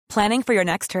Planning for your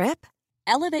next trip?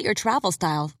 Elevate your travel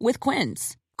style with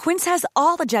Quince. Quince has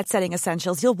all the jet-setting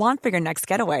essentials you'll want for your next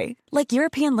getaway, like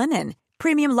European linen,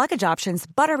 premium luggage options,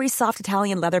 buttery soft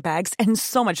Italian leather bags, and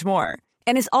so much more.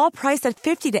 And is all priced at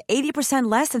 50 to 80%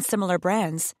 less than similar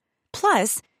brands.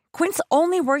 Plus, Quince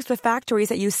only works with factories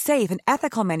that use safe and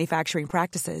ethical manufacturing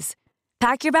practices.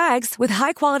 Pack your bags with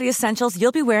high-quality essentials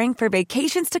you'll be wearing for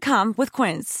vacations to come with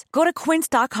Quince. Go to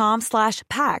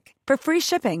quince.com/pack for free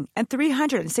shipping and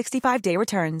 365-day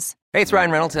returns. Hey, it's Ryan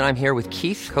Reynolds, and I'm here with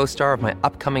Keith, co-star of my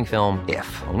upcoming film,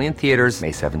 If, only in theaters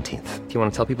May 17th. Do you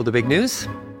want to tell people the big news?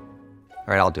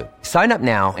 All right, I'll do it. Sign up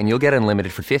now and you'll get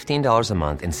unlimited for $15 a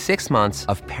month and 6 months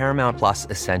of Paramount Plus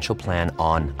Essential Plan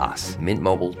on us.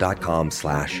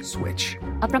 MintMobile.com/switch.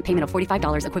 Upfront payment of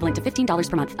 $45 equivalent to $15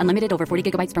 per month. Unlimited over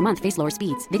 40 gigabytes per month. Face lower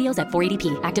speeds. Videos at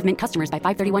 480p. Active Mint customers by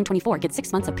 531.24 get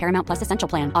 6 months of Paramount Plus Essential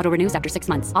Plan. Auto renews after 6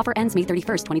 months. Offer ends May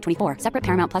 31st, 2024. Separate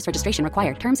Paramount Plus registration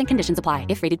required. Terms and conditions apply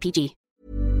if rated PG.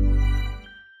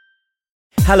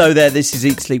 Hello there, this is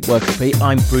Eat, Sleep, Work, Repeat.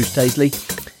 I'm Bruce Daisley.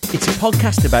 It's a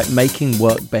podcast about making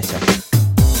work better.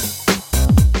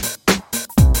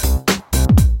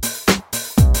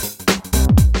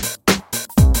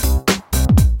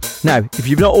 Now, if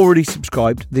you've not already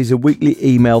subscribed, there's a weekly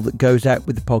email that goes out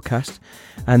with the podcast.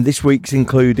 And this week's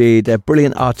included a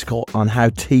brilliant article on how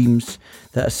teams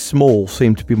that are small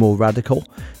seem to be more radical.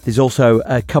 There's also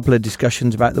a couple of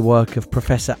discussions about the work of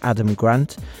Professor Adam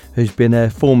Grant, who's been a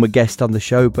former guest on the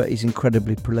show, but is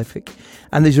incredibly prolific.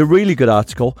 And there's a really good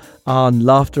article on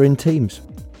laughter in teams.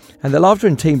 And the laughter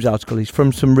in teams article is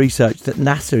from some research that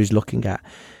NASA is looking at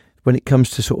when it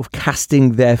comes to sort of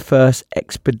casting their first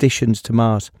expeditions to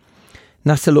Mars.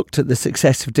 NASA looked at the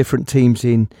success of different teams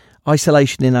in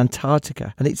isolation in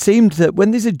Antarctica, and it seemed that when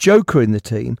there's a joker in the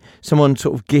team, someone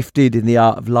sort of gifted in the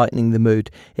art of lightening the mood,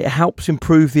 it helps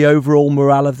improve the overall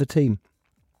morale of the team.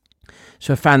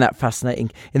 So I found that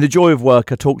fascinating. In The Joy of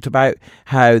Work, I talked about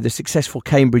how the successful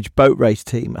Cambridge boat race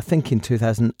team, I think in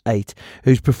 2008,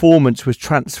 whose performance was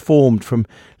transformed from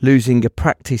losing a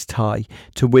practice tie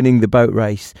to winning the boat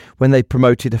race when they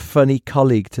promoted a funny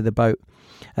colleague to the boat.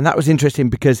 And that was interesting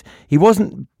because he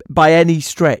wasn't by any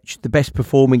stretch the best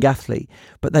performing athlete,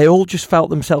 but they all just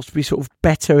felt themselves to be sort of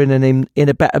better in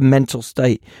a better mental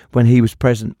state when he was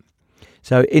present.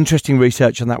 So interesting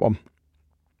research on that one.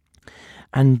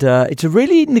 And it's a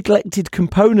really neglected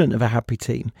component of a happy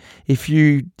team. If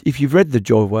you've read The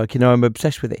Joy of Work, you know I'm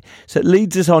obsessed with it. So it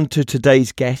leads us on to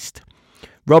today's guest.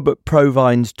 Robert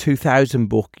Provine's 2000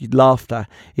 book, Laughter,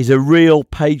 is a real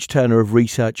page-turner of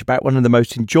research about one of the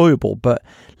most enjoyable but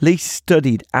least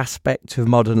studied aspects of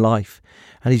modern life.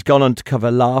 And he's gone on to cover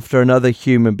laughter and other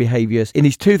human behaviours in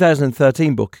his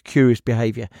 2013 book, Curious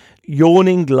Behaviour,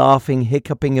 Yawning, Laughing,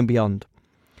 Hiccuping and Beyond.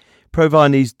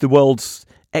 Provine is the world's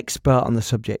expert on the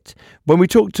subject. When we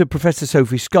talked to Professor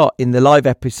Sophie Scott in the live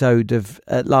episode of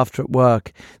Laughter at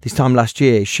Work this time last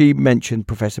year, she mentioned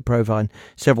Professor Provine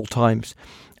several times.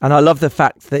 And I love the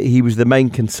fact that he was the main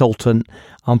consultant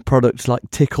on products like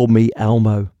Tickle Me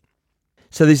Elmo.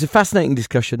 So there's a fascinating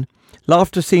discussion.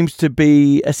 Laughter seems to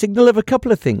be a signal of a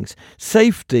couple of things,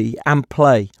 safety and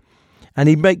play. And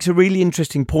he makes a really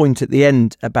interesting point at the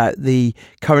end about the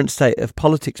current state of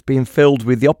politics being filled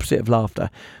with the opposite of laughter,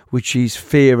 which is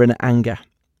fear and anger.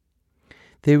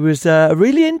 There was a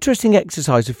really interesting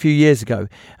exercise a few years ago,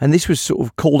 and this was sort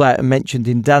of called out and mentioned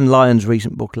in Dan Lyon's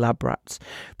recent book, Lab Rats.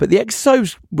 But the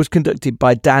exercise was conducted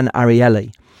by Dan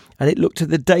Ariely, and it looked at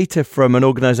the data from an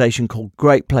organisation called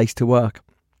Great Place to Work.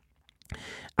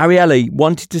 Ariely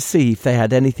wanted to see if they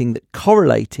had anything that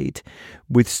correlated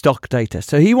with stock data.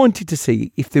 So he wanted to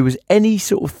see if there was any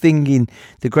sort of thing in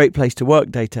the Great Place to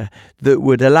Work data that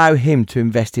would allow him to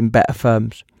invest in better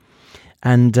firms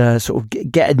and sort of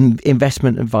get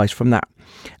investment advice from that.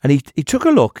 And he took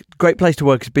a look. Great Place to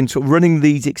Work has been sort of running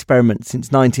these experiments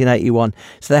since 1981.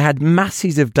 So they had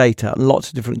masses of data on lots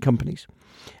of different companies.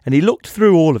 And he looked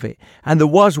through all of it. And there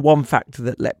was one factor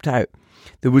that leapt out.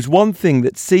 There was one thing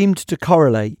that seemed to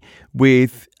correlate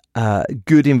with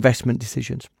good investment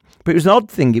decisions. But it was an odd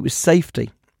thing. It was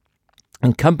safety.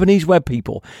 And companies where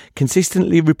people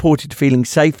consistently reported feeling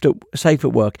safe at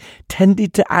work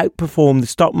tended to outperform the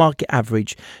stock market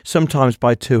average, sometimes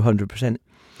by 200%.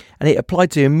 And it applied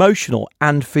to emotional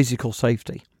and physical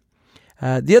safety.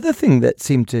 The other thing that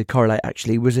seemed to correlate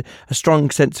actually was a strong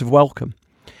sense of welcome.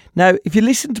 Now, if you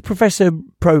listen to Professor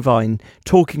Provine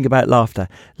talking about laughter,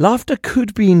 laughter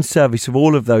could be in service of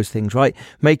all of those things, right?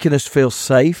 Making us feel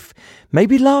safe.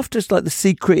 Maybe laughter's like the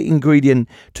secret ingredient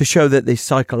to show that there's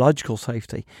psychological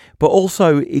safety, but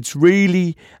also it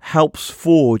really helps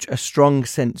forge a strong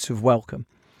sense of welcome.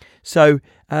 So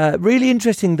really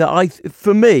interesting that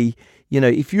for me,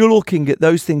 if you're looking at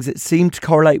those things that seem to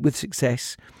correlate with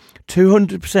success,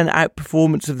 200%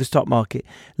 outperformance of the stock market,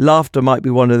 laughter might be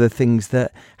one of the things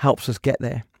that helps us get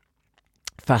there.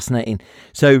 Fascinating.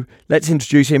 So let's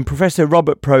introduce him. Professor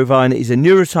Robert Provine is a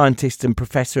neuroscientist and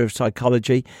professor of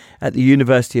psychology at the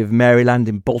University of Maryland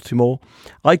in Baltimore.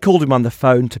 I called him on the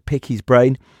phone to pick his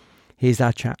brain. Here's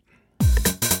our chat.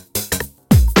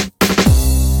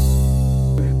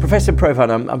 Professor Provine,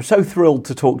 I'm so thrilled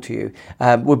to talk to you.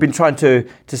 We've been trying to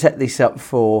set this up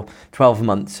for 12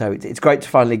 months, so it's great to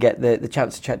finally get the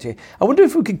chance to chat to you. I wonder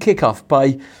if we could kick off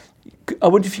I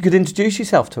wonder if you could introduce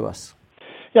yourself to us.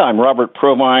 Yeah, I'm Robert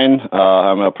Provine.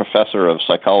 I'm a professor of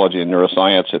psychology and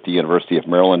neuroscience at the University of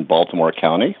Maryland, Baltimore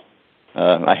County.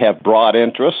 I have broad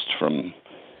interests from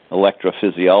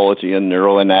electrophysiology and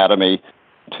neuroanatomy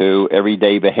to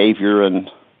everyday behavior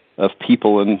of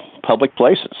people in public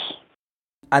places.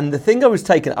 And the thing I was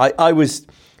taken, I was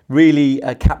really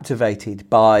captivated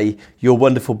by your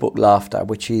wonderful book, Laughter,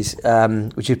 which is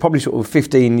probably sort of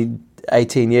 15,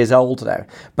 18 years old now.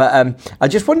 But I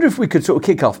just wonder if we could sort of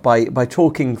kick off by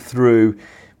talking through,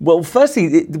 well,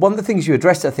 firstly, one of the things you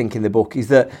address, I think, in the book is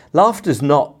that laughter's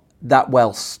not that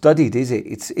well studied, is it?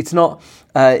 It's not,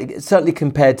 certainly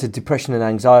compared to depression and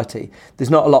anxiety, there's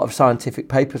not a lot of scientific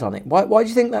papers on it. Why do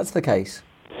you think that's the case?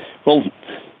 Well,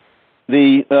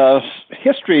 the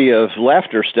history of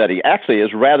laughter study actually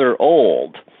is rather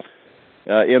old,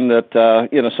 in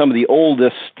that some of the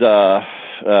oldest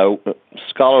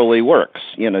scholarly works,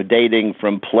 dating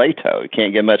from Plato, you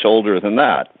can't get much older than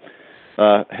that,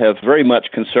 have very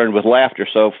much concerned with laughter.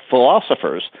 So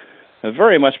philosophers have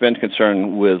very much been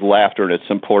concerned with laughter and its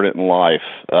importance in life.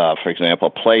 For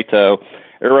example, Plato,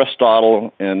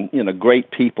 Aristotle, and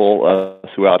great people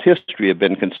throughout history have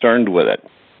been concerned with it.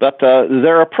 But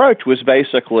their approach was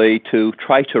basically to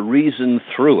try to reason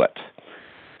through it.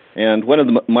 And one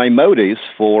of my motives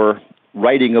for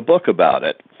writing a book about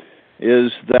it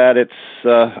is that it's,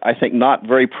 I think, not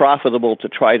very profitable to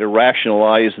try to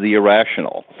rationalize the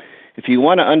irrational. If you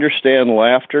want to understand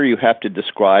laughter, you have to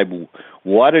describe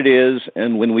what it is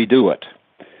and when we do it.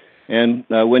 And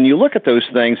when you look at those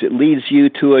things, it leads you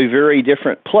to a very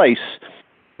different place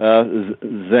than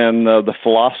the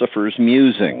philosopher's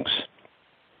musings.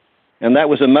 And that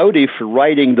was a motive for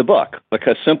writing the book,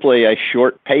 because simply a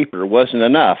short paper wasn't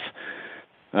enough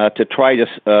to try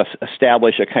to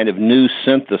establish a kind of new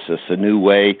synthesis, a new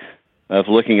way of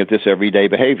looking at this everyday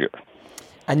behavior.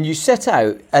 And you set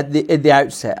out at the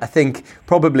outset, I think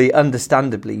probably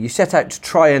understandably, you set out to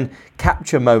try and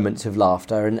capture moments of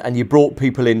laughter, and you brought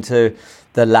people into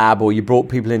the lab, or you brought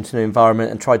people into an environment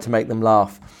and tried to make them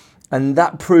laugh. And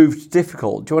that proved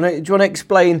difficult. Do you want to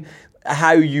explain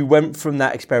how you went from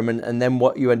that experiment and then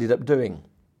what you ended up doing?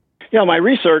 Yeah, my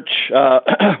research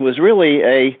was really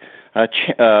a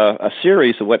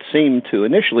series of what seemed to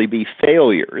initially be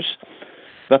failures,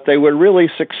 but they were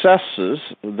really successes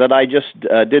that I just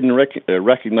didn't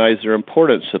recognize their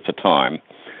importance at the time.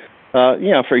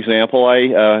 For example,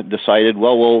 I decided,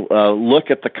 we'll look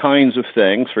at the kinds of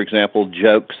things, for example,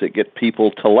 jokes that get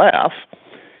people to laugh,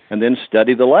 and then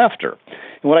study the laughter.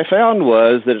 And what I found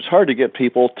was that it's hard to get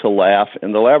people to laugh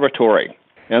in the laboratory.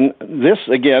 And this,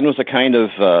 again, was a kind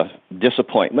of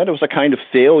disappointment. It was a kind of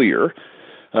failure.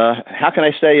 How can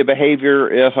I study a behavior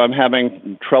if I'm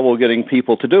having trouble getting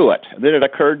people to do it? Then it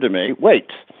occurred to me, wait,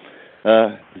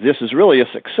 this is really a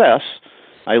success.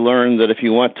 I learned that if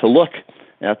you want to look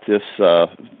at this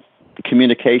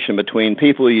communication between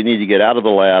people, you need to get out of the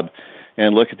lab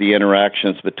and look at the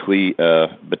interactions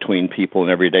between people in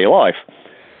everyday life.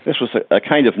 This was a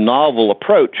kind of novel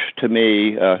approach to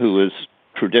me, who has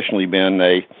traditionally been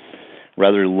a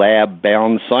rather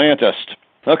lab-bound scientist.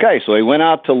 Okay, so I went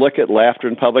out to look at laughter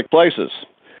in public places.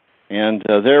 And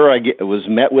there I was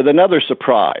met with another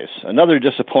surprise, another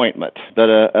disappointment, but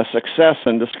a success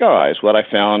in disguise. What I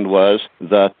found was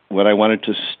that when I wanted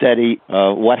to study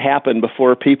what happened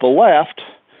before people laughed,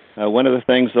 one of the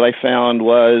things that I found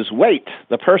was, wait,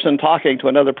 the person talking to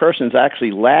another person is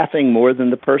actually laughing more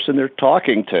than the person they're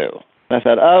talking to. And I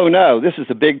thought, oh no, this is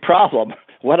a big problem.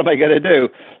 What am I going to do?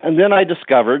 And then I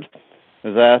discovered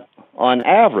that on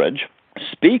average,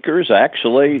 speakers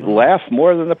actually laugh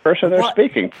more than the person they're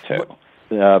speaking to.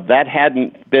 That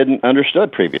hadn't been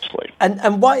understood previously.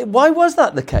 And why was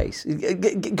that the case?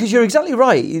 Because you're exactly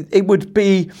right. It'd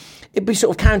be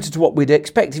sort of counter to what we'd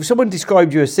expect. If someone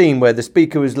described you a scene where the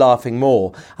speaker was laughing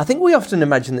more, I think we often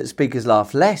imagine that speakers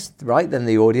laugh less, right, than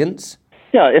the audience.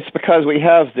 Yeah, it's because we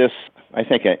have this, I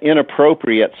think, an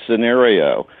inappropriate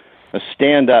scenario a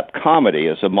stand-up comedy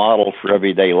as a model for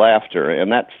everyday laughter,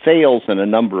 and that fails in a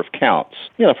number of counts.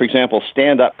 For example,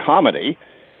 stand-up comedy,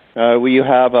 where you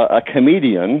have a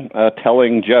comedian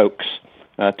telling jokes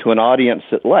to an audience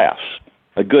that laughs.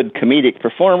 A good comedic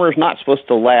performer is not supposed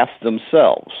to laugh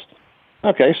themselves.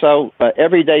 Okay, so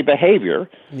everyday behavior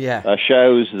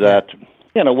shows that,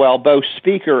 while both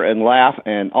speaker and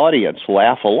audience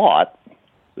laugh a lot,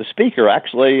 the speaker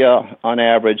actually, on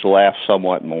average, laughs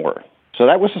somewhat more. So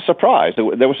that was a surprise.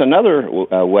 There was another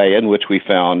way in which we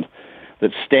found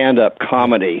that stand-up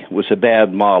comedy was a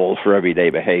bad model for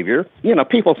everyday behavior.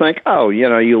 People think,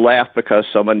 you laugh because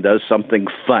someone does something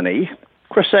funny.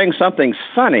 Of course, saying something's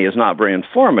funny is not very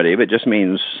informative. It just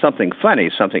means something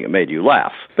funny, something that made you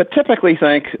laugh. But typically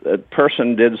think a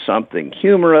person did something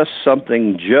humorous,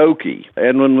 something jokey.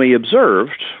 And when we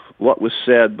observed what was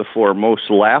said before most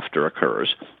laughter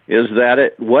occurs, is that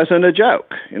it wasn't a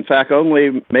joke. In fact,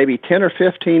 only maybe 10 or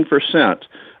 15%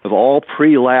 of all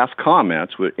pre-laugh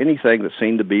comments were anything that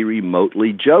seemed to be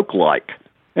remotely joke-like.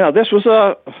 This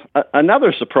was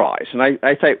another surprise, and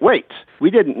I think, wait, we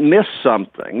didn't miss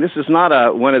something. This is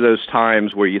not one of those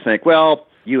times where you think, well,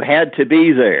 you had to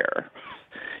be there.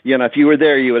 If you were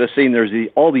there, you would have seen there's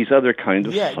all these other kinds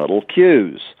of subtle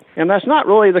cues. And that's not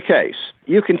really the case.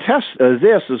 You can test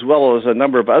this as well as a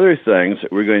number of other things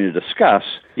that we're going to discuss.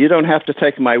 You don't have to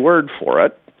take my word for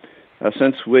it.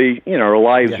 Since our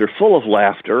lives are full of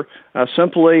laughter,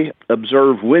 simply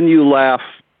observe when you laugh,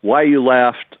 why you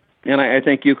laughed, and I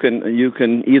think you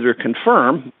can either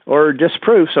confirm or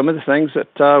disprove some of the things that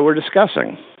we're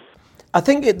discussing. I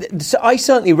think I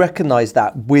certainly recognise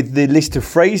that with the list of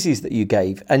phrases that you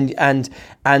gave, and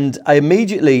I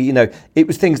immediately, it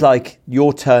was things like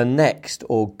 "your turn next"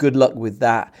 or "good luck with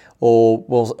that" or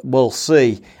 "we'll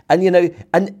see," and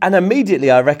and immediately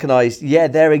I recognised,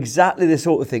 they're exactly the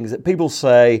sort of things that people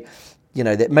say.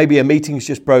 That maybe a meeting's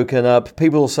just broken up.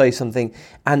 People will say something,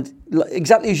 and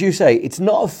exactly as you say, it's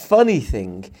not a funny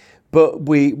thing, but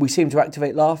we seem to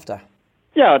activate laughter.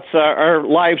 Yeah, it's our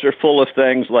lives are full of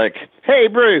things like, "Hey,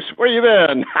 Bruce, where you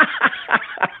been?"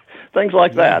 Things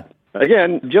like that.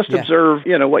 Again, just observe,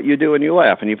 what you do when you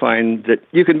laugh, and you find that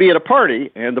you can be at a party,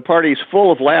 and the party's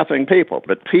full of laughing people,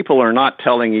 but people are not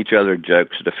telling each other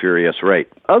jokes at a furious rate.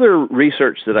 Other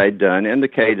research that I'd done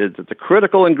indicated that the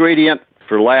critical ingredient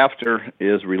for laughter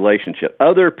is relationship.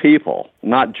 Other people,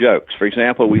 not jokes. For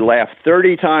example, we laugh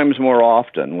 30 times more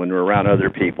often when we're around other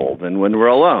people than when we're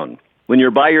alone. When you're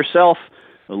by yourself,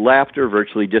 laughter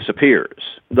virtually disappears.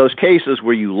 Those cases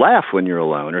where you laugh when you're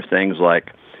alone are things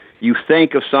like you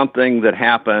think of something that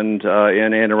happened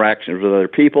in interactions with other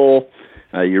people,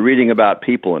 you're reading about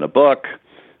people in a book,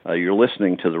 you're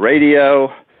listening to the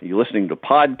radio, you're listening to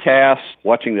podcasts,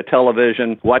 watching the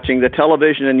television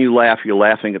and you laugh, you're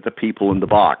laughing at the people in the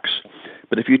box.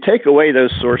 But if you take away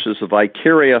those sources of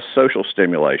vicarious social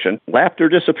stimulation, laughter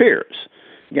disappears.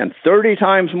 Again, 30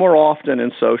 times more often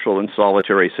in social and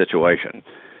solitary situations.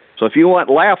 So if you want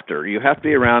laughter, you have to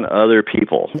be around other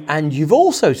people. And you've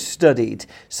also studied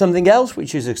something else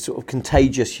which is a sort of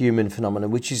contagious human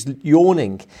phenomenon, which is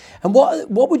yawning. And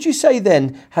what would you say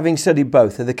then, having studied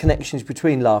both, are the connections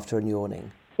between laughter and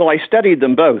yawning? Well, I studied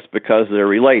them both because they're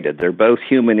related. They're both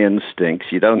human instincts.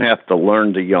 You don't have to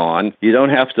learn to yawn. You don't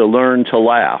have to learn to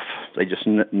laugh. They just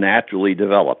naturally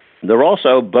develop. They're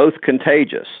also both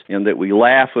contagious in that we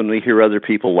laugh when we hear other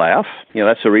people laugh.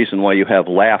 That's the reason why you have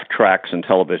laugh tracks in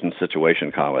television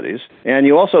situation comedies. And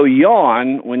you also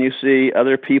yawn when you see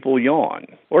other people yawn.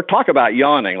 Or talk about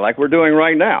yawning like we're doing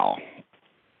right now.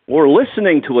 Or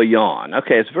listening to a yawn.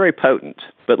 Okay, it's very potent.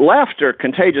 But laughter,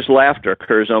 contagious laughter,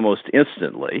 occurs almost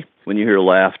instantly when you hear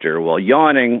laughter, while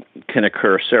yawning can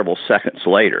occur several seconds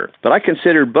later. But I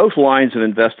consider both lines of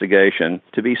investigation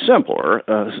to be simpler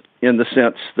in the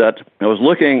sense that I was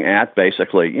looking at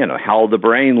basically, how the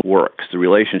brain works, the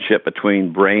relationship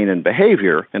between brain and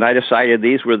behavior, and I decided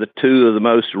these were the two of the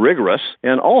most rigorous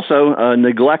and also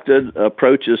neglected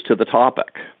approaches to the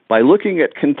topic. By looking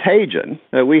at contagion,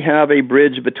 we have a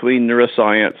bridge between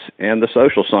neuroscience and the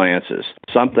social sciences,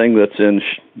 something that's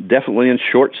definitely in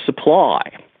short supply.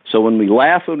 So when we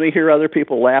laugh, when we hear other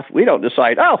people laugh, we don't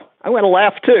decide, I want to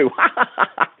laugh too.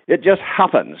 It just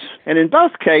happens. And in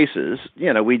both cases,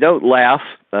 we don't laugh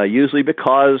usually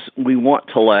because we want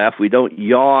to laugh. We don't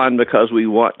yawn because we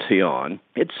want to yawn.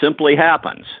 It simply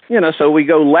happens. So we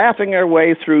go laughing our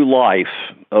way through life,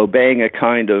 obeying a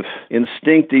kind of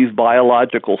instinctive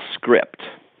biological script.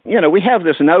 We have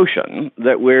this notion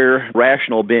that we're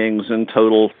rational beings in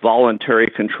total voluntary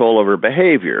control over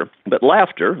behavior. But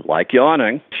laughter, like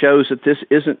yawning, shows that this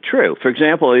isn't true. For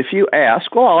example, if you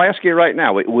ask, well, I'll ask you right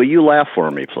now, will you laugh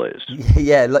for me, please?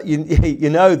 Yeah, you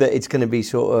know that it's going to be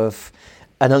sort of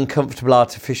an uncomfortable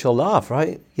artificial laugh,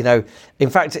 right? In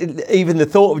fact, even the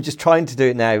thought of just trying to do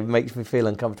it now makes me feel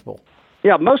uncomfortable.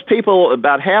 Yeah, most people,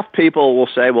 about half people will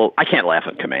say, well, I can't laugh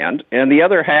on command. And the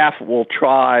other half will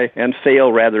try and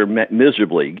fail rather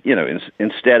miserably,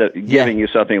 instead of giving you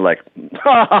something like,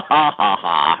 ha, ha, ha, ha,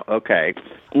 ha. Okay,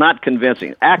 not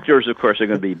convincing. Actors, of course, are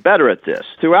going to be better at this.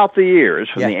 Throughout the years,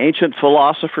 from the ancient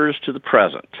philosophers to the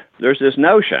present, there's this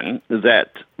notion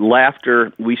that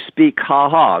laughter, we speak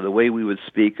ha-ha the way we would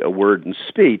speak a word in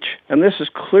speech. And this is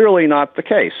clearly not the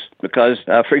case. Because,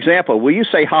 for example, will you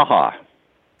say ha-ha?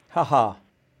 Ha-ha.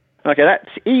 Okay, that's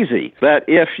easy. But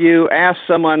if you ask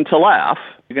someone to laugh,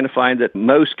 you're going to find that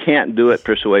most can't do it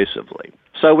persuasively.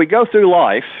 So we go through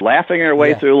life, laughing our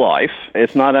way through life.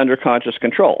 It's not under conscious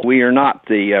control. We are not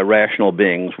the rational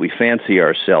beings we fancy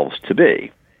ourselves to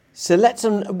be. So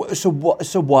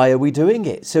So why are we doing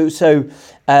it? So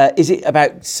is it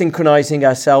about synchronizing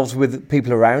ourselves with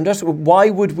people around us? Why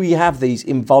would we have these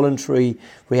involuntary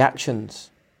reactions?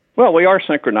 Well, we are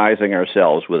synchronizing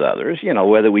ourselves with others.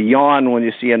 Whether we yawn when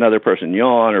you see another person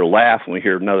yawn or laugh when we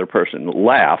hear another person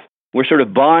laugh, we're sort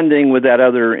of bonding with that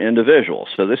other individual.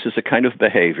 So this is the kind of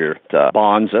behavior that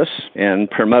bonds us and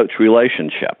promotes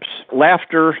relationships.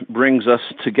 Laughter brings us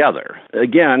together.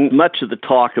 Again, much of the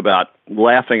talk about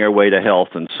laughing our way to health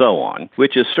and so on,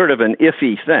 which is sort of an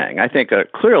iffy thing. I think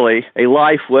clearly a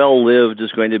life well lived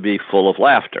is going to be full of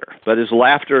laughter. But is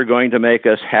laughter going to make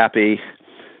us happy?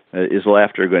 Is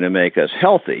laughter going to make us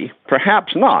healthy?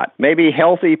 Perhaps not. Maybe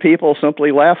healthy people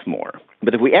simply laugh more.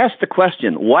 But if we ask the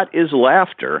question, what is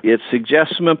laughter? It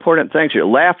suggests some important things here.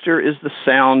 Laughter is the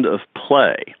sound of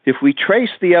play. If we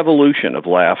trace the evolution of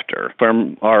laughter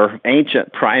from our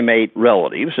ancient primate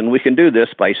relatives, and we can do this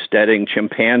by studying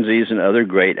chimpanzees and other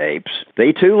great apes,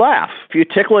 they too laugh. If you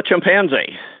tickle a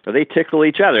chimpanzee, or they tickle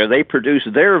each other, they produce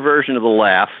their version of the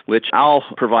laugh, which I'll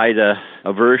provide a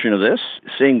version of this,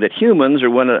 seeing that humans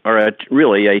are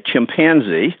really a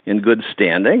chimpanzee in good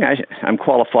standing. I'm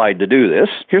qualified to do this.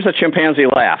 Here's a chimpanzee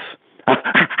laugh.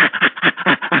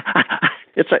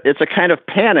 It's a kind of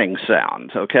panning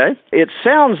sound, okay? It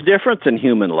sounds different than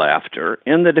human laughter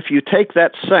in that if you take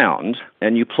that sound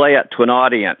and you play it to an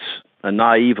audience, a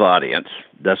naive audience,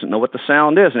 doesn't know what the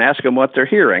sound is, and ask them what they're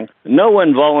hearing, no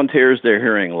one volunteers they're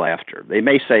hearing laughter. They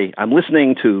may say, I'm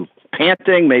listening to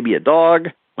panting, maybe a dog.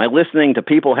 I'm listening to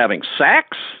people having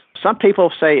sex. Some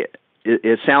people say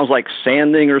it sounds like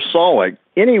sanding or sawing.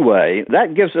 Anyway,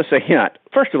 that gives us a hint.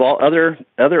 First of all,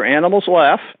 other animals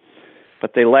laugh,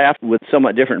 but they laugh with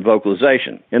somewhat different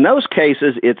vocalization. In those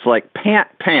cases, it's like pant,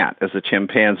 pant as the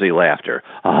chimpanzee laughter.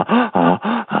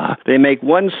 They make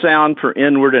one sound per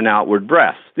inward and outward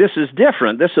breath. This is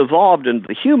different. This evolved into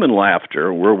the human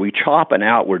laughter where we chop an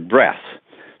outward breath.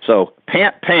 So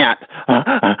pant, pant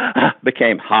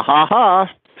became ha, ha,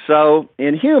 ha. So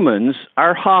in humans,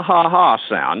 our ha, ha, ha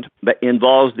sound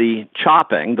involves the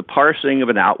chopping, the parsing of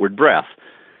an outward breath.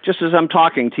 Just as I'm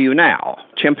talking to you now.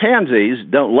 Chimpanzees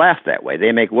don't laugh that way.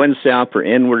 They make one sound per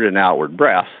inward and outward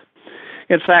breath.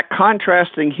 In fact,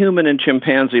 contrasting human and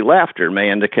chimpanzee laughter may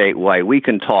indicate why we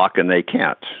can talk and they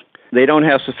can't. They don't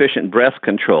have sufficient breath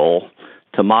control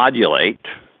to modulate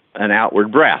an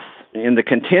outward breath. In the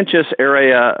contentious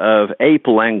area of ape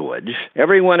language,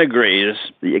 everyone agrees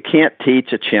that you can't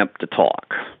teach a chimp to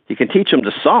talk. You can teach them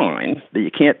to sign, but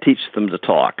you can't teach them to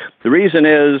talk. The reason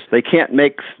is they can't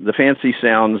make the fancy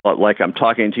sounds like I'm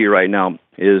talking to you right now,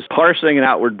 is parsing an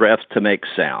outward breath to make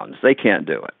sounds. They can't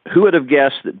do it. Who would have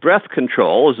guessed that breath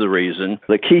control is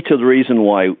the key to the reason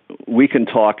why we can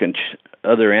talk and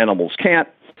other animals can't,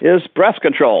 is breath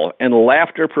control, and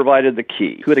laughter provided the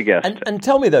key. Who would have guessed it? And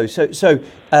tell me, though, I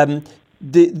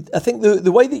think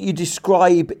the way that you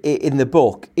describe it in the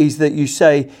book is that you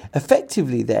say,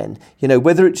 effectively then,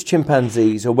 whether it's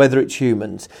chimpanzees or whether it's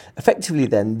humans, effectively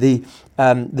then,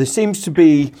 there seems to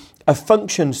be a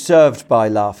function served by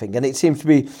laughing, and it seems to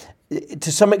be,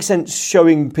 to some extent,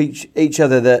 showing each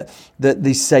other that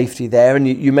there's safety there, and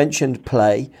you mentioned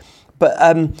play. But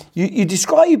you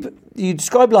describe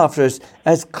laughter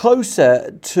as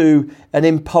closer to an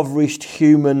impoverished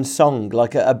human song,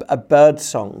 like a bird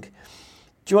song.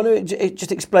 Do you want to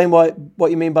just explain what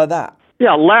you mean by that?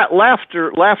 Yeah,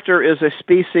 laughter is a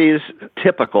species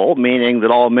typical, meaning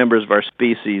that all members of our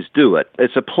species do it.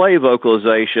 It's a play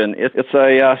vocalization. It's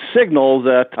a signal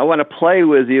that I want to play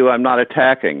with you, I'm not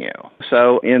attacking you.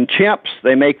 So in chimps,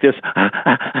 they make this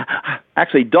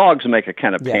Actually, dogs make a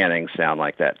kind of panting sound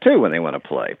like that, too, when they want to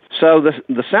play. So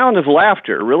the sound of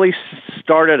laughter really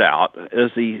started out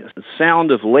as the sound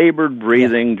of labored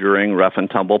breathing during rough and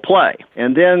tumble play.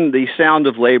 And then the sound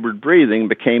of labored breathing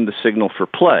became the signal for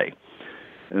play.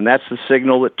 And that's the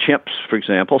signal that chimps, for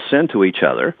example, send to each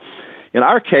other. In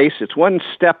our case, it's one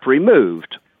step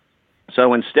removed.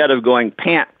 So instead of going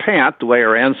pant, pant, the way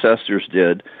our ancestors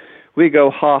did, we go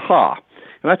ha, ha.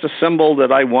 And that's a symbol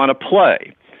that I want to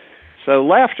play. So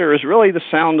laughter is really the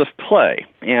sound of play.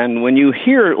 And when you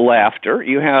hear laughter,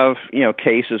 you have,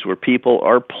 cases where people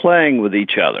are playing with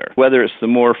each other, whether it's the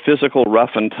more physical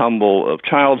rough and tumble of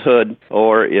childhood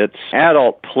or it's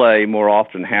adult play more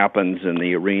often happens in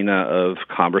the arena of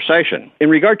conversation.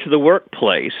 In regard to the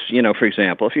workplace, for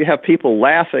example, if you have people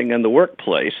laughing in the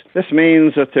workplace, this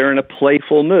means that they're in a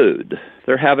playful mood.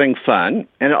 They're having fun,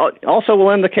 and it also will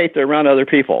indicate they're around other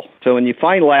people. So when you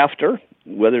find laughter,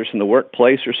 whether it's in the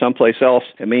workplace or someplace else,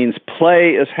 it means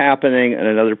play is happening and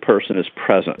another person is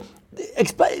present.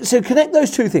 So connect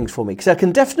those two things for me, because I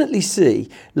can definitely see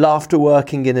laughter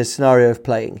working in a scenario of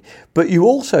playing. But you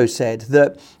also said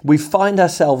that we find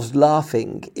ourselves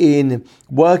laughing in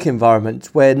work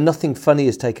environments where nothing funny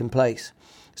has taken place.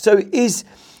 So is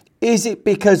it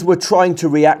because we're trying to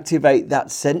reactivate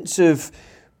that sense of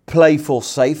playful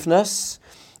safeness?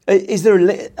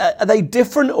 Are they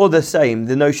different or the same,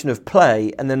 the notion of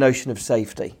play and the notion of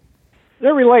safety?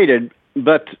 They're related,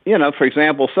 but, for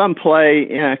example, some play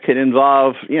can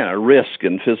involve, risk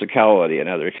and physicality and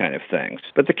other kind of things.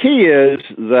 But the key is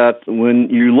that when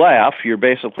you laugh, you're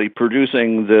basically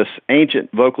producing this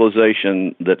ancient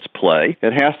vocalization that's play.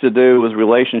 It has to do with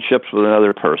relationships with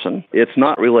another person. It's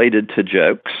not related to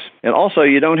jokes. And also,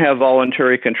 you don't have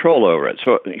voluntary control over it.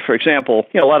 So, for example,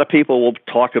 a lot of people will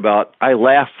talk about, I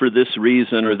laugh for this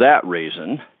reason or that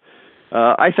reason.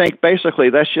 I think basically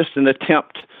that's just an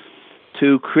attempt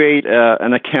to create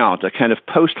an account, a kind of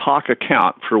post hoc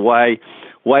account for why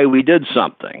we did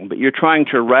something. But you're trying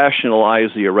to rationalize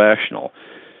the irrational.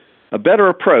 A better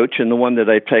approach, and the one that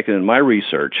I've taken in my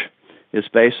research, is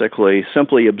basically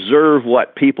simply observe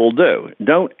what people do.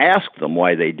 Don't ask them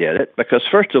why they did it, because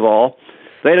first of all,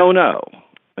 they don't know,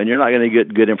 and you're not going to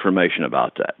get good information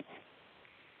about that.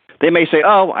 They may say,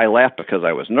 I laughed because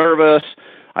I was nervous.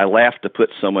 I laughed to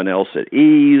put someone else at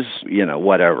ease,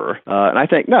 whatever. And I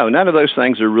think, no, none of those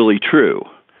things are really true.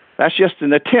 That's just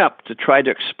an attempt to try to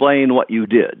explain what you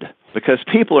did, because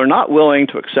people are not willing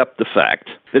to accept the fact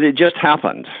that it just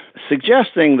happened.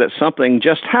 Suggesting that something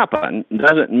just happened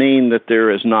doesn't mean that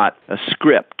there is not a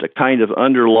script, a kind of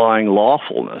underlying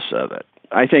lawfulness of it.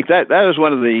 I think that is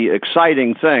one of the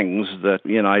exciting things that,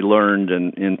 I learned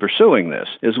in pursuing this,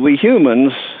 is we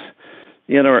humans,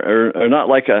 are not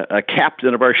like a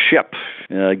captain of our ship,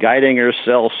 guiding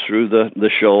ourselves through the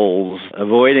shoals,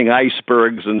 avoiding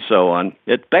icebergs and so on.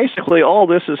 Basically, all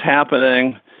this is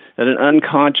happening at an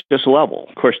unconscious level.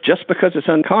 Of course, just because it's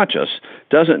unconscious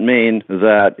doesn't mean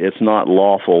that it's not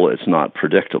lawful, it's not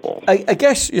predictable. I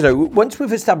guess, once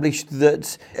we've established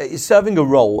that it's serving a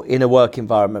role in a work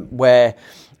environment where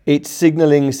it's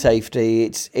signalling safety,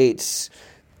 it's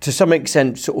to some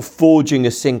extent sort of forging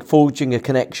a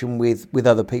connection with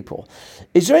other people.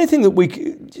 Is there anything that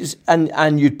we,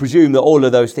 and you'd presume that all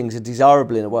of those things are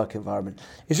desirable in a work environment,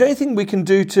 is there anything we can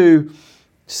do to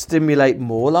stimulate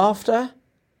more laughter?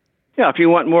 Yeah, if you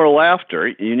want more laughter,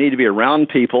 you need to be around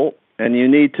people, and you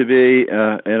need to be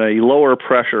in a lower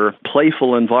pressure,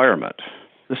 playful environment.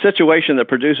 The situation that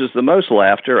produces the most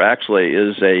laughter actually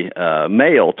is a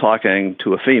male talking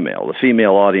to a female. The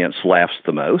female audience laughs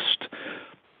the most.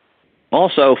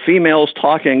 Also, females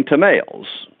talking to males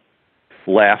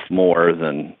laugh more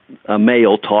than a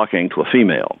male talking to a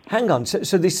female. Hang on,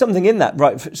 so there's something in that,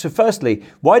 right? So firstly,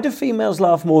 why do females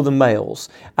laugh more than males?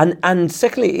 And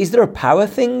secondly, is there a power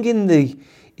thing in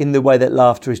the way that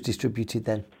laughter is distributed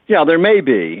then? Yeah, there may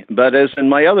be, but as in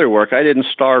my other work, I didn't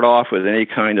start off with any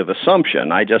kind of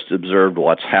assumption. I just observed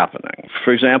what's happening.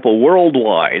 For example,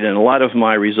 worldwide, and a lot of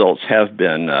my results have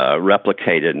been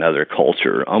replicated in other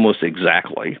culture almost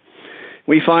exactly,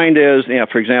 we find is,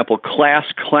 for example, class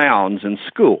clowns in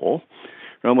school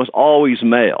are almost always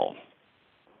male.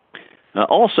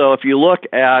 Also, if you look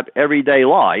at everyday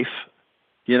life,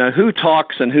 who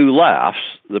talks and who laughs,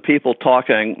 the people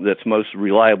talking that's most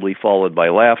reliably followed by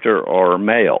laughter are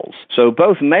males. So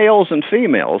both males and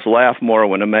females laugh more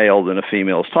when a male than a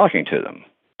female is talking to them.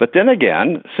 But then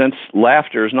again, since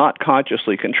laughter is not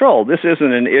consciously controlled, this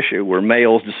isn't an issue where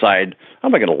males decide,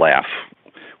 I'm not going to laugh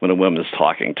when a woman is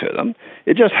talking to them.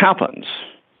 It just happens.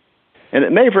 And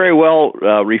it may very well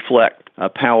reflect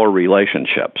power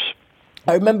relationships.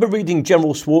 I remember reading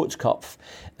General Schwarzkopf,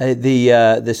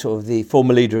 the sort of the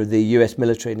former leader of the US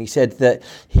military, and he said that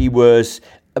he was,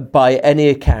 by any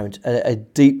account, a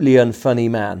deeply unfunny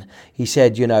man. He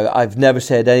said, I've never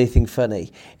said anything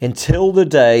funny until the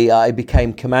day I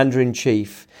became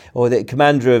commander-in-chief, or the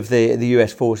commander of the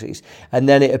US forces, and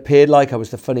then it appeared like I was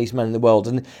the funniest man in the world.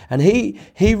 And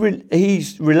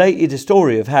he's related a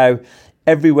story of how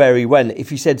everywhere he went,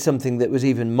 if he said something that was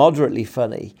even moderately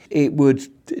funny, it would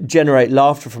generate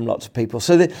laughter from lots of people.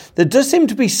 So there does seem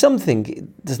to be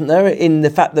something, doesn't there, in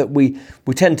the fact that we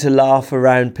tend to laugh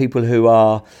around people who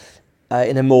are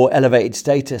in a more elevated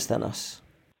status than us.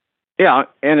 Yeah,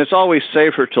 and it's always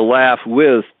safer to laugh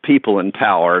with people in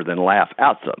power than laugh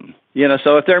at them.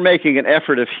 So if they're making an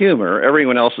effort of humor,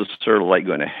 everyone else is sort of like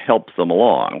going to help them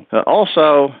along.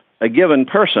 Also, a given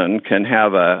person can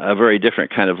have a very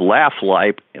different kind of life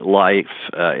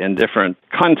in different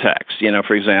contexts.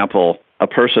 For example, a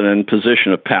person in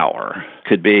position of power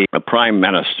could be a prime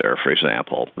minister, for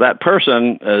example. That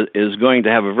person is going to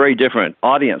have a very different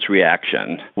audience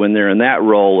reaction when they're in that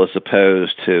role as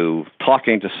opposed to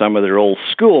talking to some of their old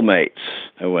schoolmates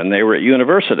when they were at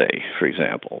university, for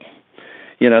example.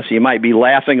 So you might be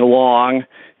laughing along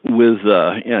with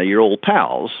your old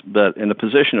pals, but in a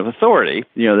position of authority,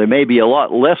 there may be a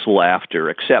lot less laughter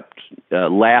except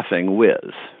laughing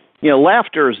with.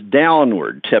 Laughter is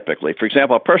downward typically. For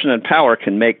example, a person in power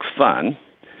can make fun.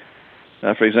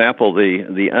 For example,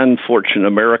 the unfortunate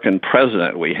American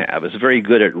president we have is very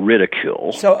good at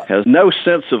ridicule, has no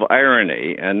sense of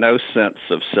irony and no sense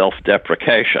of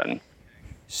self-deprecation.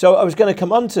 So I was going to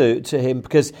come on to him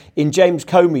because in James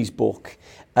Comey's book,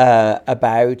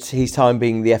 about his time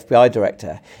being the FBI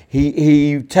director,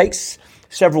 he takes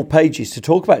several pages to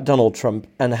talk about Donald Trump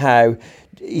and how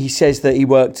he says that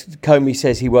Comey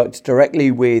says he worked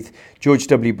directly with George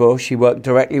W. Bush, he worked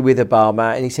directly with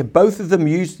Obama, and he said both of them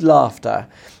used laughter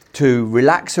to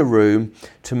relax a room,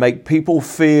 to make people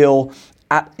feel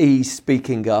at ease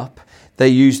speaking up. They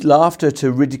used laughter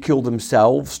to ridicule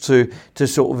themselves, to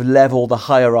sort of level the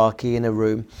hierarchy in a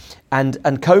room. And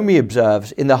Comey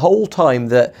observes in the whole time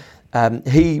that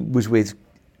he was with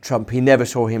Trump, he never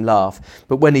saw him laugh.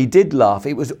 But when he did laugh,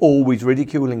 it was always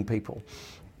ridiculing people.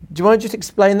 Do you want to just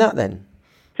explain that then?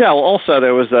 Yeah, well, also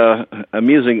there was an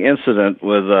amusing incident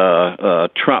with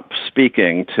Trump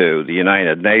speaking to the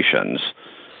United Nations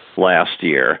last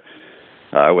year.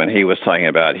 When he was talking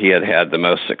about he had the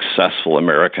most successful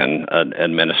American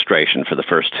administration for the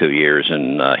first 2 years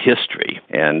in history.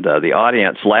 And the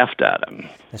audience laughed at him.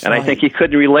 That's right. I think he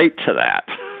couldn't relate to that.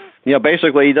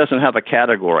 Basically he doesn't have a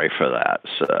category for that.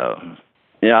 So,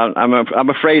 I'm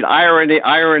afraid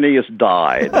irony has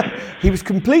died. He was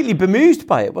completely bemused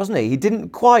by it, wasn't he? He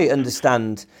didn't quite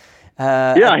understand.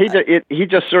 He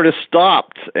just sort of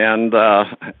stopped, and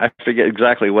I forget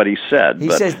exactly what he said. He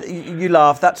says, "You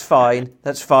laugh. That's fine.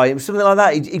 That's fine." It was something like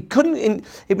that. He couldn't.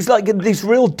 It was like this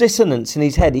real dissonance in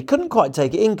his head. He couldn't quite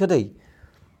take it in, could he?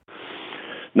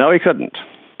 No, he couldn't.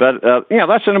 But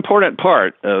that's an important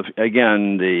part of,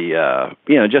 again, the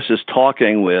just as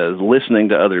talking with, listening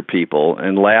to other people,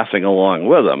 and laughing along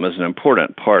with them is an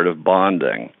important part of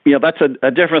bonding. That's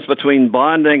a difference between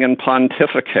bonding and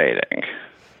pontificating.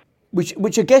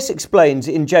 Which I guess explains,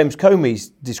 in James Comey's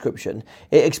description,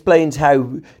 it explains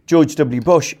how George W.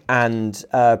 Bush and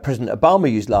President Obama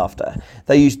used laughter.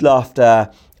 They used laughter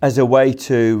as a way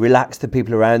to relax the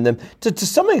people around them, to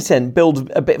some extent build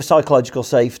a bit of psychological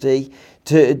safety,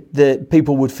 to that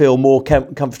people would feel more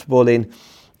comfortable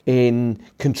in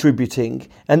contributing.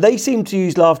 And they seem to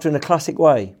use laughter in a classic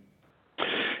way.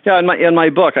 Yeah, in my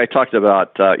book, I talked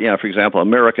about, for example,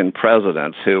 American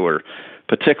presidents who were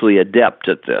particularly adept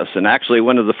at this. And actually,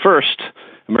 one of the first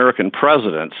American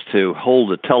presidents to hold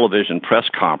a television press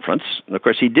conference, and of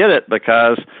course he did it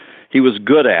because he was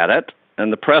good at it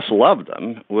and the press loved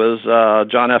him, was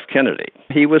John F. Kennedy.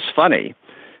 He was funny,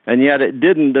 and yet it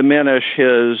didn't diminish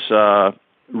his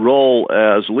role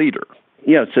as leader.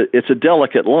 It's a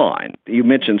delicate line. You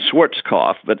mentioned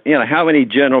Schwarzkopf, but how many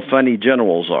funny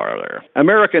generals are there?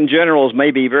 American generals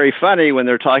may be very funny when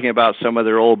they're talking about some of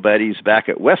their old buddies back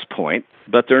at West Point,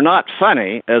 but they're not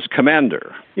funny as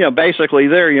commander. Basically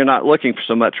there you're not looking for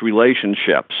so much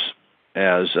relationships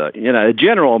as, a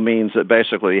general means that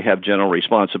basically you have general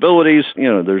responsibilities.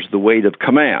 There's the weight of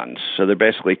commands. So they're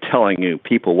basically telling you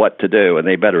people what to do, and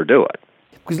they better do it.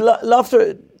 Because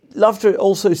laughter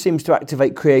also seems to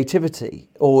activate creativity.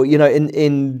 Or,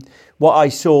 in what I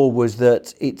saw was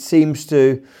that it seems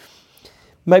to,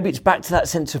 maybe it's back to that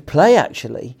sense of play,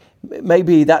 actually.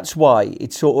 Maybe that's why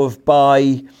it's sort of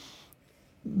by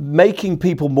making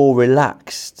people more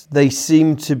relaxed, they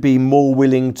seem to be more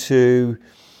willing to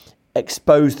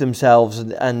expose themselves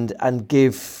and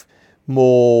give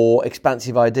more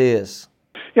expansive ideas?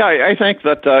 Yeah, I think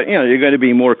that you're going to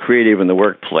be more creative in the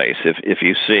workplace if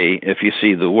you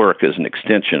see the work as an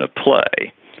extension of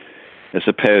play, as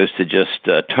opposed to just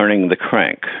turning the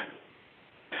crank.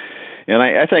 And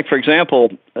I think, for example,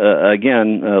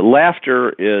 laughter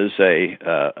is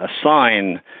a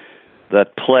sign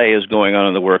that play is going on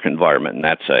in the work environment, and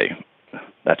that's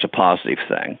a positive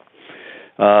thing.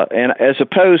 And as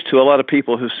opposed to a lot of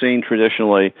people who've seen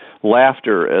traditionally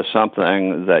laughter as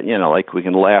something that, like we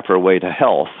can laugh our way to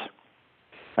health,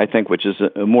 I think, which is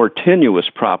a more tenuous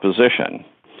proposition.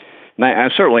 And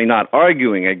I'm certainly not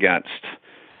arguing against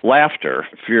laughter,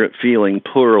 feeling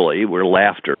poorly, where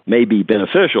laughter may be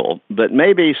beneficial, but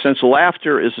maybe since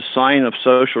laughter is a sign of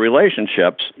social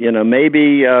relationships,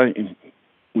 maybe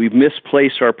we've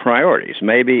misplaced our priorities.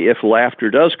 Maybe if laughter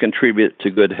does contribute to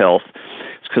good health,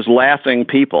 it's because laughing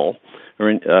people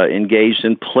are engaged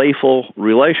in playful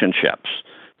relationships.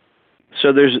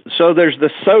 So there's the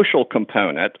social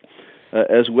component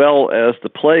as well as the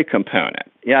play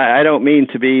component. Yeah, I don't mean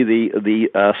to be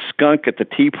the skunk at the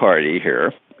tea party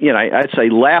here. I'd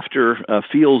say laughter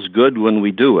feels good when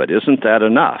we do it. Isn't that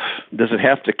enough? Does it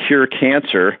have to cure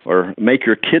cancer or make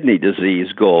your kidney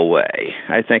disease go away?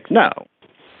 I think no.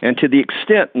 And to the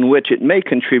extent in which it may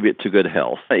contribute to good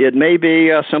health, it may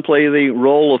be simply the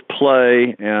role of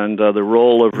play and the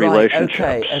role of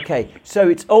relationships. Okay. So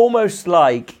it's almost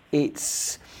like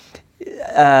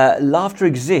laughter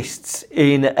exists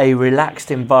in a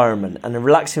relaxed environment, and a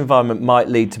relaxed environment might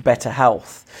lead to better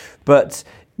health. But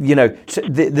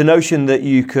the notion that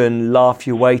you can laugh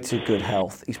your way to good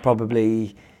health is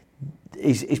probably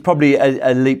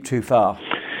a leap too far.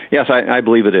 Yes, I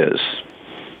believe it is.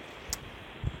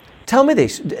 Tell me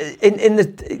this: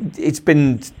 it's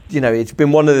been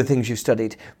one of the things you've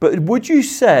studied. But would you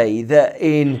say that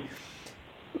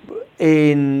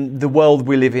in the world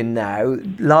we live in now,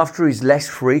 laughter is less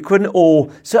frequent, or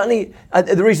certainly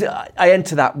the reason I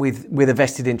enter that with a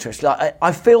vested interest,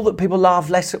 I feel that people laugh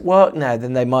less at work now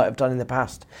than they might have done in the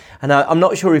past, and I'm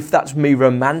not sure if that's me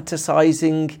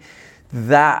romanticising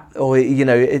that, or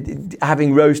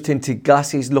having rose-tinted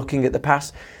glasses looking at the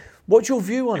past. What's your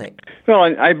view on it? Well,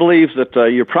 I believe that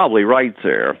you're probably right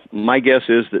there. My guess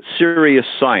is that serious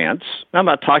science, I'm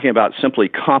not talking about simply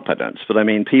competence, but I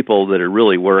mean people that are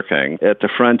really working at the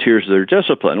frontiers of their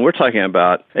discipline. We're talking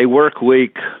about a work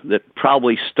week that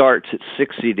probably starts at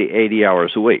 60 to 80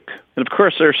 hours a week. And of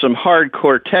course, there's some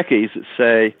hardcore techies that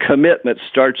say commitment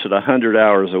starts at 100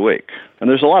 hours a week. And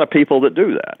there's a lot of people that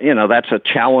do that. That's a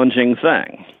challenging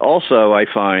thing. Also, I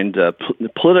find the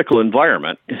political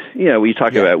environment, we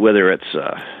talk about whether it's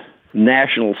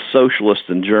National Socialist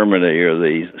in Germany or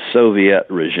the Soviet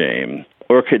regime,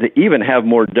 or could even have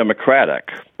more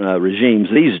democratic regimes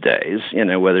these days,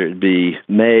 whether it be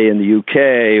May in the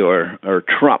UK or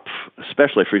Trump,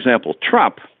 especially, for example,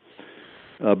 Trump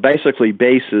basically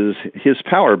bases his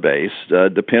power base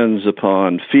depends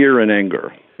upon fear and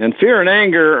anger. And fear and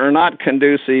anger are not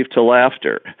conducive to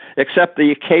laughter, except the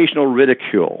occasional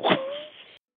ridicule.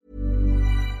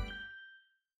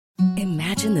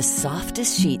 Imagine the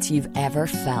softest sheets you've ever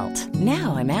felt.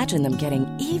 Now imagine them getting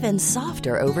even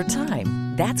softer over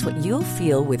time. That's what you'll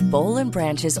feel with Boll &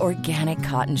 Branch's organic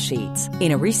cotton sheets.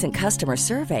 In a recent customer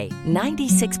survey,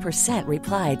 96%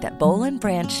 replied that Boll &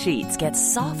 Branch sheets get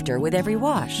softer with every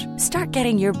wash. Start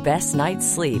getting your best night's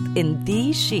sleep in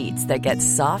these sheets that get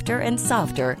softer and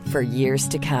softer for years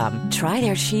to come. Try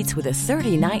their sheets with a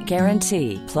 30-night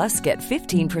guarantee. Plus, get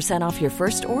 15% off your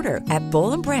first order at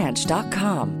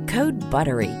bollandbranch.com. Code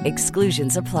BUTTERY.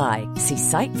 Exclusions apply. See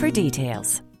site for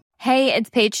details. Hey, it's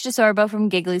Paige DeSorbo from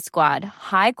Giggly Squad.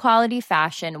 High quality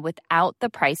fashion without the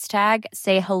price tag.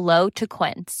 Say hello to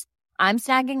Quince. I'm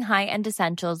snagging high-end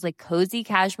essentials like cozy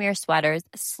cashmere sweaters,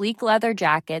 sleek leather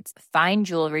jackets, fine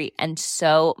jewelry, and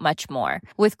so much more.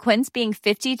 With Quince being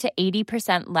 50 to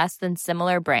 80% less than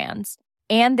similar brands.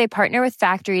 And they partner with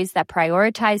factories that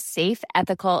prioritize safe,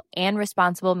 ethical, and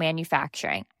responsible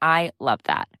manufacturing. I love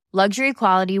that. Luxury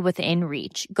quality within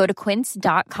reach. Go to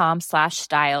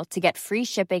quince.com/style to get free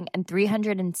shipping and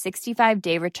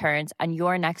 365-day returns on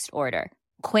your next order.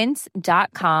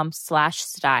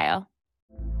 Quince.com/style.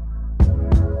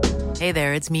 Hey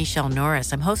there, it's Michelle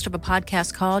Norris. I'm host of a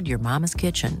podcast called Your Mama's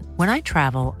Kitchen. When I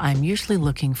travel, I'm usually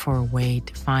looking for a way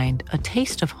to find a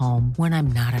taste of home when I'm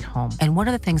not at home. And one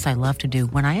of the things I love to do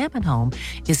when I am at home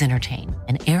is entertain.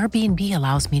 And Airbnb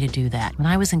allows me to do that. When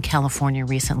I was in California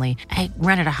recently, I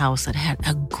rented a house that had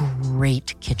a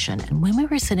great kitchen. And when we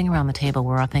were sitting around the table,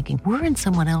 we're all thinking, we're in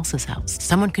someone else's house.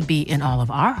 Someone could be in all of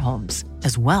our homes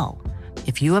as well.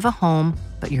 If you have a home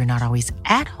but you're not always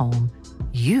at home,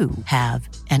 you have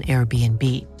an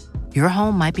Airbnb. Your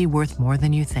home might be worth more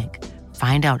than you think.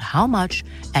 Find out how much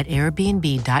at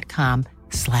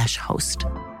airbnb.com/host.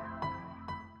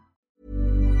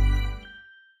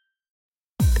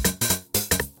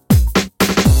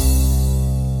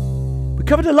 We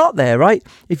covered a lot there, right?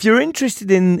 If you're interested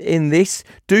in this,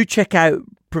 do check out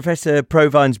Professor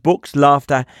Provine's books,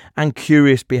 Laughter and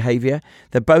Curious Behaviour.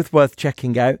 They're both worth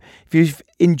checking out. If you've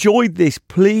enjoyed this,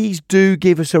 please do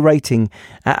give us a rating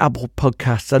at Apple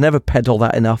Podcasts. I never peddle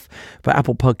that enough, but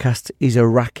Apple Podcasts is a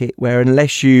racket where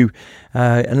unless you're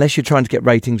trying to get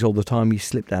ratings all the time, you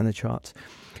slip down the charts.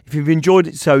 If you've enjoyed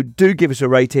it, so do give us a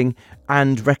rating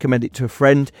and recommend it to a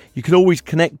friend. You can always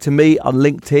connect to me on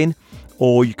LinkedIn,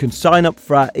 or you can sign up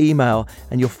for our email,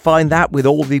 and you'll find that with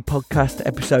all the podcast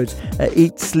episodes at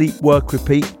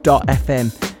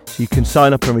eatsleepworkrepeat.fm. So you can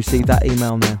sign up and receive that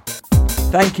email now.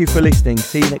 Thank you for listening.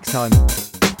 See you next time.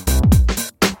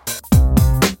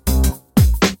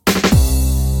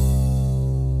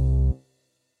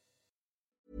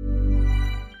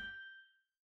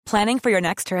 Planning for your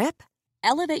next trip?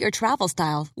 Elevate your travel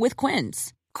style with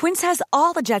Quince. Quince has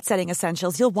all the jet-setting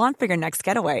essentials you'll want for your next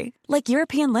getaway, like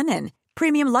European linen,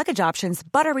 premium luggage options,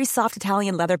 buttery soft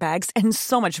Italian leather bags, and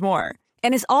so much more.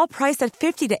 And is all priced at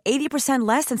 50 to 80%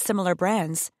 less than similar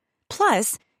brands.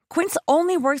 Plus, Quince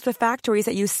only works with factories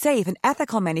that use safe and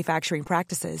ethical manufacturing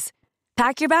practices.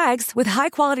 Pack your bags with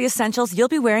high-quality essentials you'll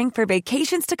be wearing for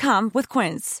vacations to come with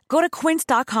Quince. Go to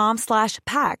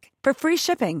quince.com/pack for free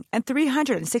shipping and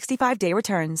 365-day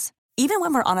returns. Even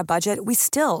when we're on a budget, we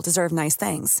still deserve nice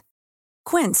things.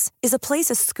 Quince is a place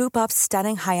to scoop up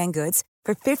stunning high-end goods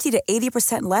for 50 to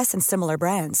 80% less than similar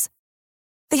brands.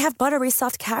 They have buttery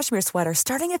soft cashmere sweaters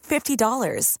starting at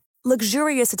 $50,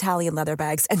 luxurious Italian leather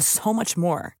bags, and so much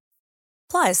more.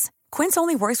 Plus, Quince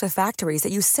only works with factories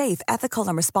that use safe, ethical,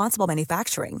 and responsible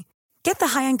manufacturing. Get the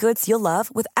high-end goods you'll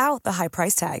love without the high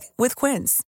price tag with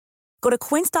Quince. Go to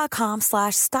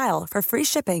quince.com/style for free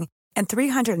shipping and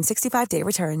 365-day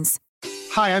returns.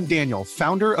 Hi, I'm Daniel,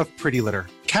 founder of Pretty Litter.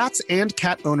 Cats and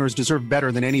cat owners deserve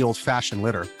better than any old-fashioned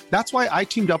litter. That's why I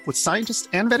teamed up with scientists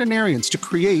and veterinarians to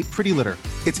create Pretty Litter.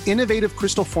 Its innovative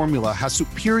crystal formula has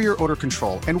superior odor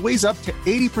control and weighs up to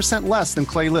 80% less than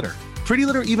clay litter. Pretty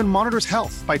Litter even monitors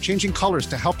health by changing colors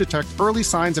to help detect early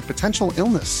signs of potential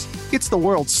illness. It's the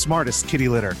world's smartest kitty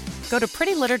litter. Go to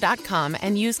prettylitter.com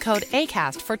and use code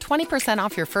ACAST for 20%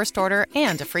 off your first order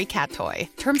and a free cat toy.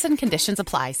 Terms and conditions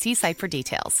apply. See site for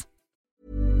details.